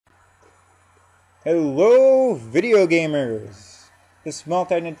Hello, video gamers! This is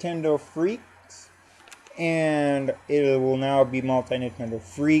Multi-Nintendo Freaks, and it will now be Multi-Nintendo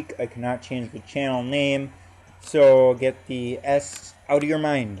Freak. I cannot change the channel name, so get the S out of your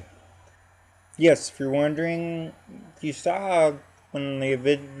mind. Yes, if you're wondering, you saw when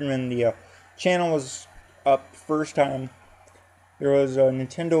the channel was up first time, there was a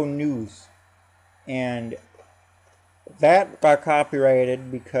Nintendo News, and that got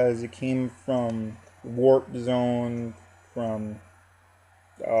copyrighted because it came from Warp Zone, from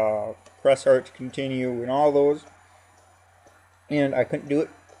Press Art to Continue, and all those. And I couldn't do it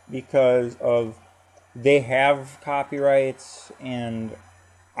because of they have copyrights and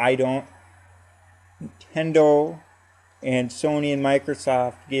I don't. Nintendo and Sony and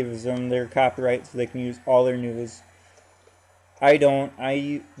Microsoft gives them their copyright so they can use all their news. I don't.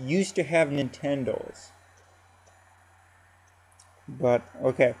 I used to have Nintendos. But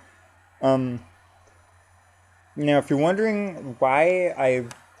okay. Um Now, if you're wondering why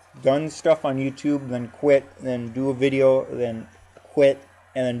I've done stuff on YouTube, then quit, then do a video, then quit,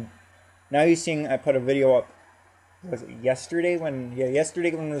 and then now you're seeing I put a video up. Was it yesterday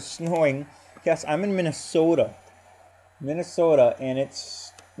yesterday when it was snowing. Yes, I'm in Minnesota, and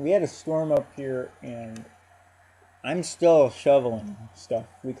we had a storm up here, and I'm still shoveling stuff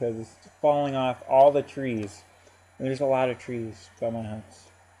because it's falling off all the trees. And there's a lot of trees by my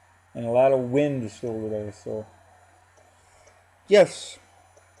house, and a lot of wind is still over there. So yes.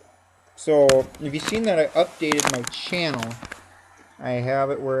 So, if you've seen that I updated my channel, I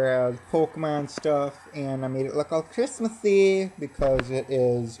have it where I have Pokemon stuff, and I made it look all Christmassy because it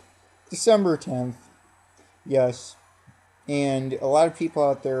is December 10th. Yes. And a lot of people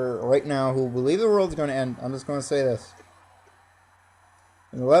out there right now who believe the world's going to end, I'm just going to say this.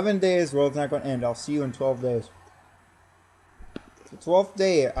 In 11 days, the world's not going to end. I'll see you in 12 days. The 12th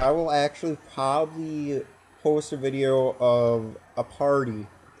day, I will actually probably post a video of a party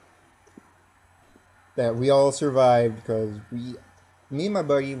that we all survived because me and my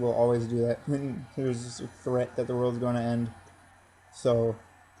buddy will always do that when there's a threat that the world's going to end. So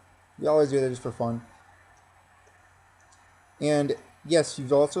we always do that just for fun. And yes,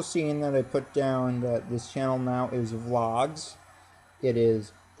 you've also seen that I put down that this channel now is vlogs. It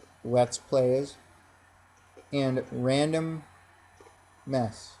is let's plays and random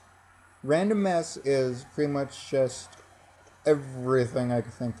mess. Random mess is pretty much just everything I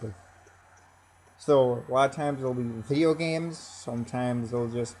could think of. So, a lot of times it'll be video games, sometimes it'll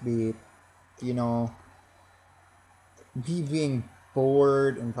just be, me being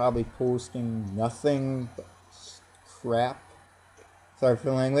bored and probably posting nothing but crap. Sorry for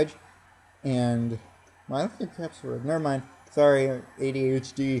the language. And, well, I don't think crap's a word. Never mind. Sorry,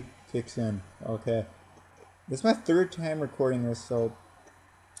 ADHD kicks in. Okay. This is my third time recording this, so,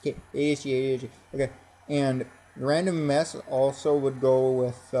 okay, ADHD. Okay, and random mess also would go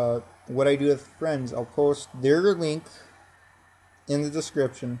with, what I do with friends. I'll post their link in the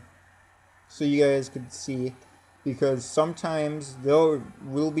description so you guys could see, because sometimes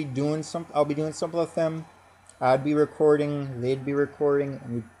we'll be doing I'll be doing something with them. I'd be recording, they'd be recording,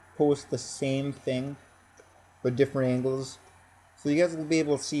 and we post the same thing but different angles, so you guys will be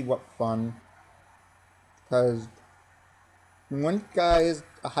able to see what fun. Because one guy is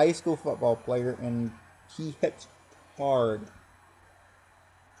a high school football player and he hits hard.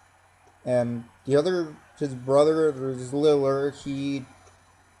 And the other, his brother, is littler, he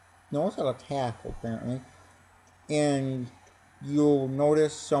knows how to tackle, apparently. And you'll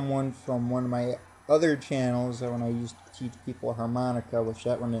notice someone from one of my other channels, when I used to teach people harmonica, which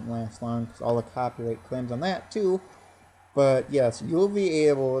that one didn't last long, because all the copyright claims on that, too. But, yes, you'll be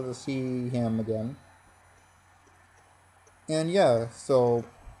able to see him again. And, yeah, so,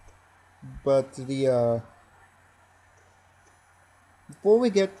 but before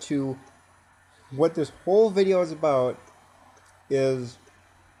we get to what this whole video is about, is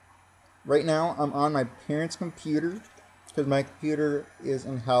right now I'm on my parents' computer because my computer is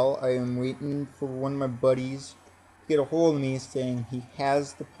in hell. I am waiting for one of my buddies to get a hold of me saying he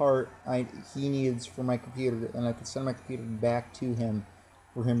has the part he needs for my computer, and I can send my computer back to him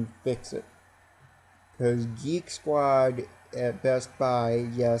for him to fix it. Because Geek Squad at Best Buy,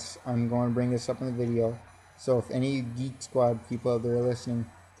 yes, I'm going to bring this up in the video. So if any Geek Squad people out there are listening,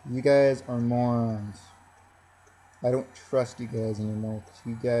 you guys are morons. I don't trust you guys anymore because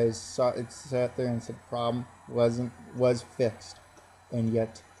you guys sat there and said problem was fixed, and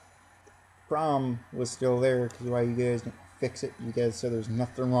yet problem was still there because why you guys didn't fix it? You guys said there's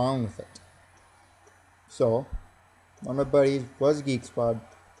nothing wrong with it. So one of my buddies was Geek Squad,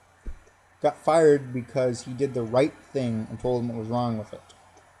 got fired because he did the right thing and told him what was wrong with it.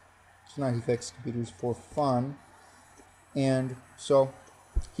 So now he fixes computers for fun. And so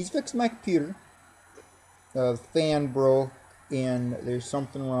he's fixed my computer. The fan broke and there's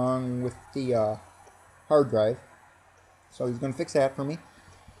something wrong with the hard drive. So he's going to fix that for me.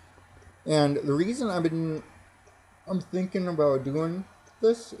 And the reason I'm thinking about doing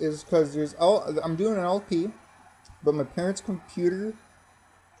this is because I'm doing an LP, but my parents' computer,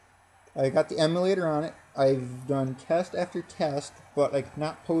 I got the emulator on it. I've done test after test, but I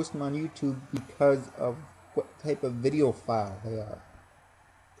cannot post them on YouTube because of what type of video file they are.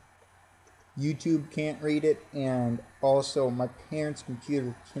 YouTube can't read it, and also my parents'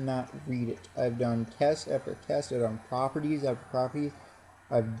 computer cannot read it. I've done test after test. I've done properties after properties.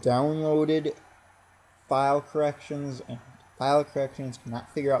 I've downloaded file corrections, and file corrections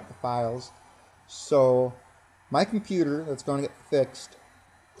cannot figure out the files. So my computer that's going to get fixed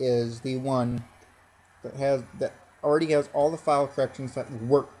is the one that already has all the file corrections that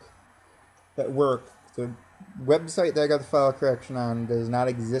work. The website that I got the file correction on does not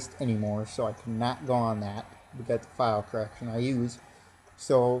exist anymore, so I cannot go on that to get the file correction I use.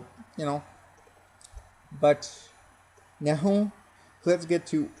 So, but now let's get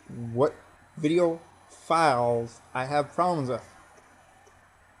to what video files I have problems with.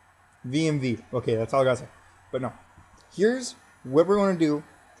 VMV. Okay, that's all I gotta say. But no, here's what we're gonna do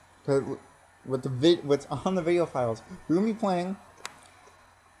with what's on the video files. We're gonna be playing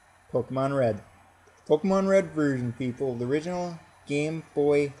Pokemon Red. Pokemon Red version, people. The original Game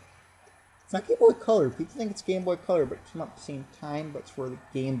Boy. It's not Game Boy Color. People think it's Game Boy Color, but it's not at the same time, but it's for the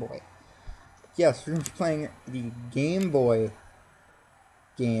Game Boy. Yes, we're going to be playing the Game Boy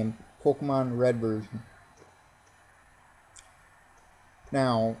game, Pokemon Red version.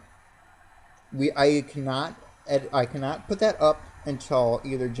 Now, I cannot put that up until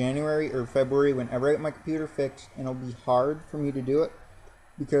either January or February, whenever I get my computer fixed, and it'll be hard for me to do it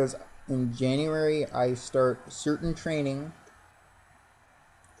because in January I start certain training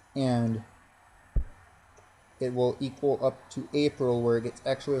and it will equal up to April where it gets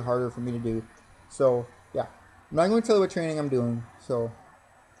actually harder for me to do. So yeah, I'm not going to tell you what training I'm doing. So,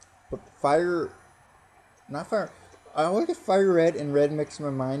 but I always get Fire Red and Red mixed in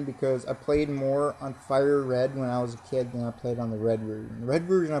my mind because I played more on Fire Red when I was a kid than I played on the Red version. The Red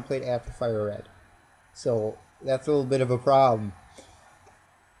version I played after Fire Red, so that's a little bit of a problem.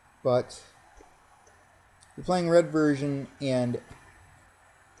 But we're playing Red version, and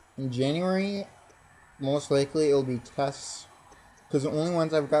in January, most likely it'll be tests, because the only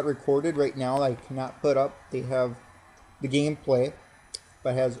ones I've got recorded right now I cannot put up. They have the gameplay,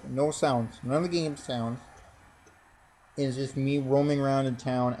 but has no sounds, none of the game sounds. It's just me roaming around in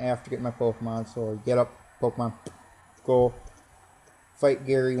town after getting my Pokemon. So I get up, Pokemon, go fight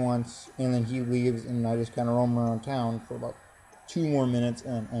Gary once, and then he leaves, and I just kind of roam around town for about 2 more minutes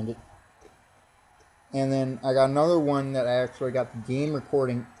and end it. And then I got another one that I actually got the game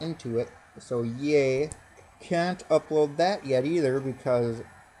recording into it. So yay. Can't upload that yet either because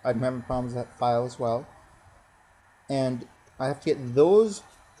I'm having problems with that file as well. And I have to get those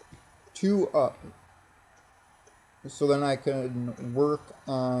 2 up so then I can work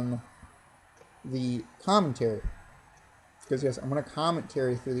on the commentary. Because yes, I'm going to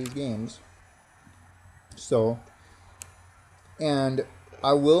commentary through these games. So, and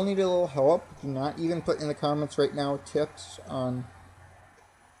I will need a little help. Do not even put in the comments right now tips on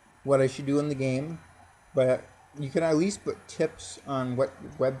what I should do in the game. But you can at least put tips on what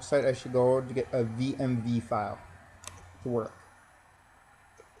website I should go to get a VMV file to work.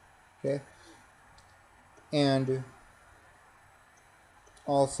 Okay? And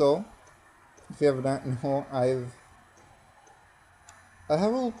also, if you ever don't know, I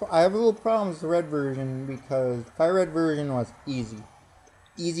have a little problems with the Red version because Fire Red version was easy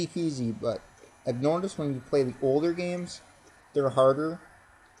peasy, but I've noticed when you play the older games, they're harder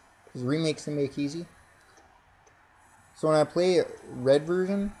because remakes they make easy. So when I play Red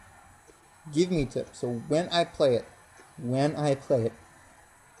version, give me tips. So when I play it,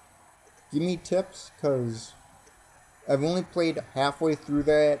 give me tips because I've only played halfway through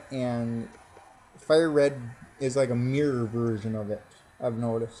that, and Fire Red is like a mirror version of it, I've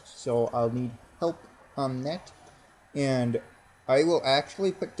noticed. So I'll need help on that, and I will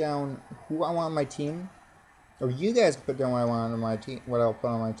actually put down who I want on my team, or you guys can put down what I want on my team, what I'll put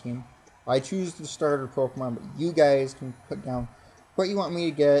on my team. I choose the starter Pokemon, but you guys can put down what you want me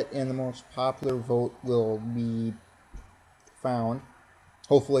to get, and the most popular vote will be found,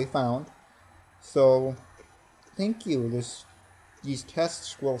 hopefully found. So, thank you. These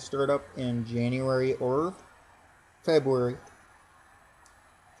tests will start up in January or February,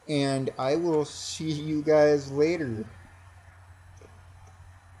 and I will see you guys later.